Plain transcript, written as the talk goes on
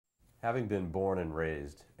Having been born and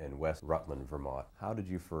raised in West Rutland, Vermont, how did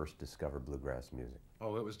you first discover bluegrass music?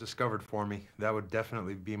 Oh, it was discovered for me. That would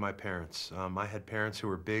definitely be my parents. I had parents who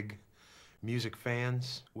were big music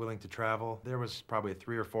fans, willing to travel. There was probably a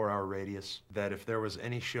 3 or 4 hour radius that if there was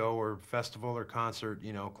any show or festival or concert,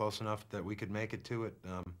 close enough that we could make it to it,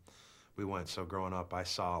 we went. So growing up, I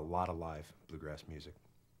saw a lot of live bluegrass music.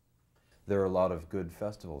 There are a lot of good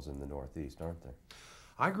festivals in the Northeast, aren't there?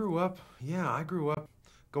 I grew up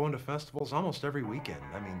going to festivals almost every weekend.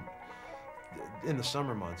 I mean, in the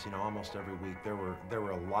summer months, almost every week there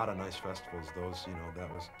were a lot of nice festivals. Those, that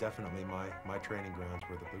was definitely my training grounds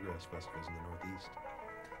were the bluegrass festivals in the Northeast.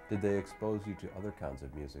 Did they expose you to other kinds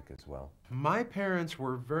of music as well? My parents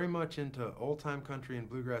were very much into old-time country and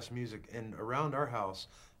bluegrass music, and around our house,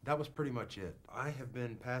 that was pretty much it. I have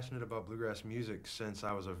been passionate about bluegrass music since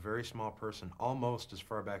I was a very small person, almost as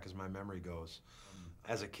far back as my memory goes.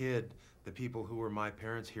 As a kid, the people who were my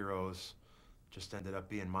parents' heroes just ended up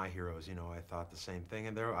being my heroes. I thought the same thing,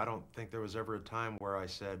 and I don't think there was ever a time where I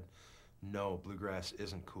said, no, bluegrass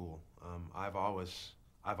isn't cool. I've always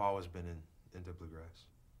been into bluegrass.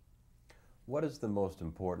 What is the most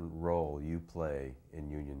important role you play in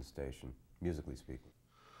Union Station, musically speaking?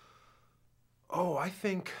 Oh, I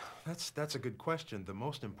think that's a good question. The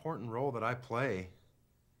most important role that I play,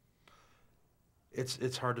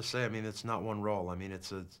 it's hard to say. I mean, it's not one role. I mean,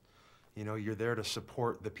 you're there to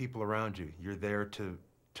support the people around you. You're there to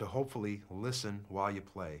hopefully listen while you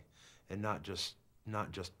play, and not just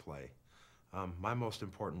play. My most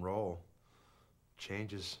important role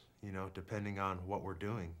changes, depending on what we're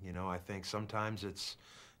doing. I think sometimes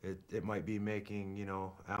it might be making,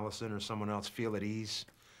 Allison or someone else feel at ease,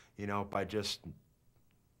 by just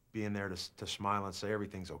being there to smile and say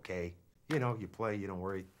everything's okay. You play, you don't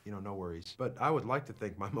worry, no worries. But I would like to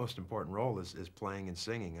think my most important role is playing and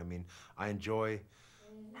singing. I mean, I enjoy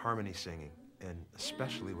harmony singing, and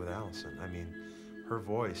especially with Allison. I mean, her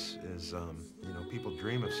voice is, people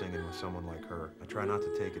dream of singing with someone like her. I try not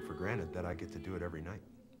to take it for granted that I get to do it every night.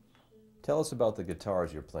 Tell us about the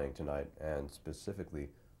guitars you're playing tonight, and specifically,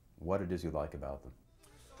 what it is you like about them.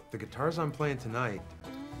 The guitars I'm playing tonight,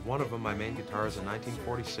 one of them, my main guitar, is a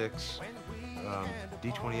 1946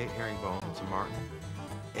 D28 herringbone. It's a Martin,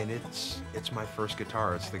 and it's my first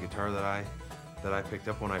guitar. It's the guitar that I picked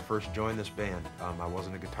up when I first joined this band. I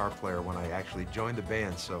wasn't a guitar player when I actually joined the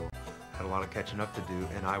band, so I had a lot of catching up to do,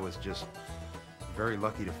 and I was just very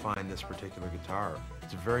lucky to find this particular guitar.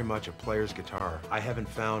 It's very much a player's guitar. I haven't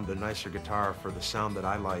found a nicer guitar for the sound that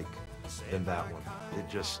I like than that one. It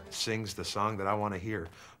just sings the song that I want to hear.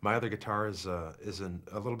 My other guitar is a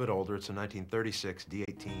little bit older. It's a 1936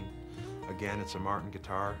 D18. Again, it's a Martin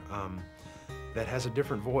guitar that has a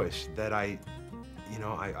different voice that I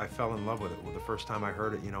fell in love with it. Well, the first time I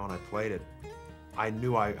heard it, and I played it, I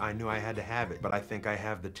knew I had to have it. But I think I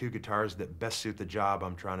have the two guitars that best suit the job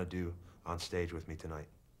I'm trying to do on stage with me tonight.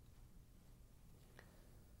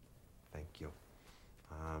 Thank you.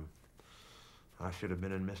 I should have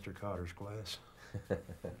been in Mr. Cotter's class. Thank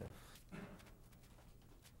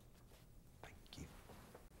you.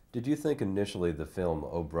 Did you think initially the film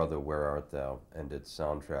Oh Brother, Where Art Thou and its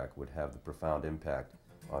soundtrack would have the profound impact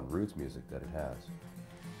on roots music that it has?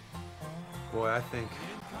 Boy, I think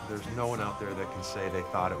there's no one out there that can say they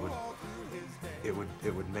thought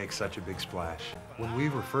it would make such a big splash. When we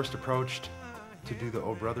were first approached to do the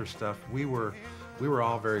Oh Brother stuff, we were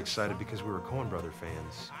all very excited because we were Coen Brother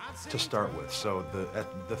fans to start with. So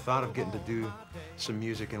the thought of getting to do some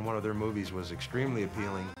music in one of their movies was extremely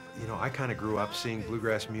appealing. I kind of grew up seeing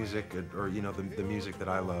bluegrass music, or the music that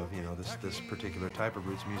I love, this particular type of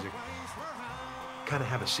roots music, kind of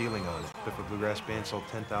have a ceiling on it. If a bluegrass band sold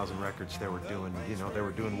 10,000 records, they were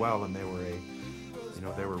doing well, and they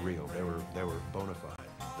were real. They were bona fide.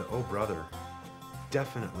 The Oh Brother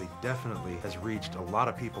definitely has reached a lot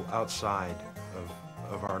of people outside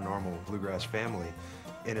of our normal bluegrass family,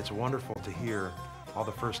 and it's wonderful to hear all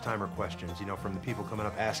the first-timer questions, from the people coming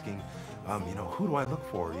up asking, who do I look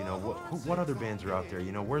for? What other bands are out there?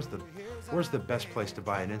 Where's the best place to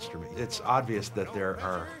buy an instrument? It's obvious that there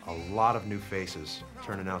are a lot of new faces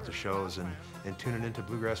turning out to shows and tuning into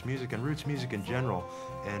bluegrass music and roots music in general,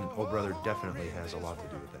 and Oh Brother definitely has a lot to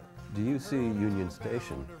do with that. Do you see Union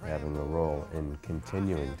Station having a role in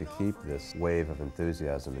continuing to keep this wave of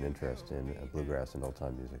enthusiasm and interest in bluegrass and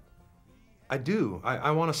old-time music? I do.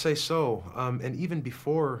 I want to say so. And even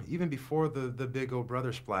before the big Oh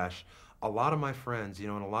Brother splash, a lot of my friends, and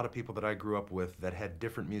a lot of people that I grew up with that had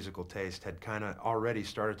different musical taste had kind of already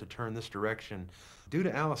started to turn this direction due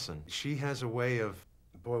to Allison. She has a way of,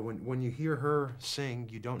 boy, when you hear her sing,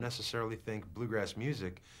 you don't necessarily think bluegrass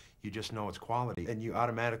music. you just know it's quality, and you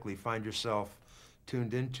automatically find yourself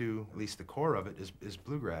tuned into, at least the core of it, is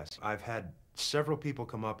bluegrass. I've had several people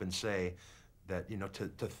come up and say that, you know, to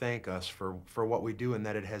thank us for what we do, and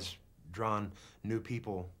that it has drawn new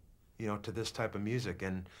people, you know, to this type of music.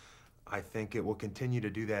 And I think it will continue to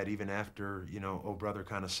do that even after, you know, Oh Brother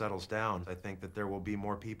kind of settles down. I think that there will be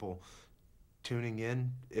more people tuning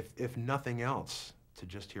in, if nothing else, to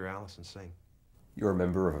just hear Allison sing. You're a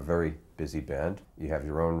member of a very busy band. You have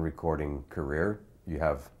your own recording career. You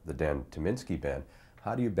have the Dan Tyminski Band.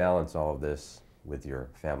 How do you balance all of this with your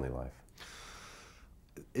family life?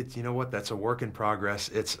 It's, you know what, that's a work in progress.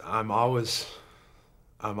 I'm always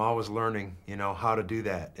learning, you know, how to do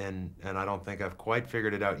that, and I don't think I've quite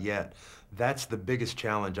figured it out yet. That's the biggest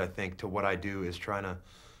challenge, I think, to what I do, is trying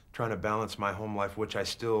to balance my home life, which I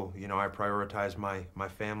still, you know, I prioritize my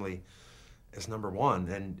family as number one,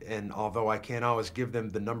 and although I can't always give them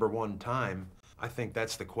the number one time, I think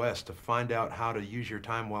that's the quest, to find out how to use your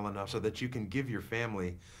time well enough so that you can give your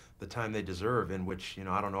family the time they deserve, in which, you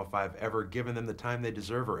know, I don't know if I've ever given them the time they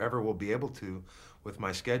deserve or ever will be able to with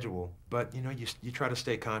my schedule. But, you know, you try to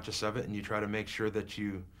stay conscious of it, and you try to make sure that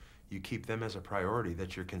you keep them as a priority,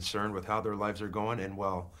 that you're concerned with how their lives are going, and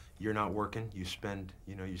while you're not working, you spend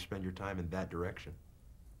your time in that direction.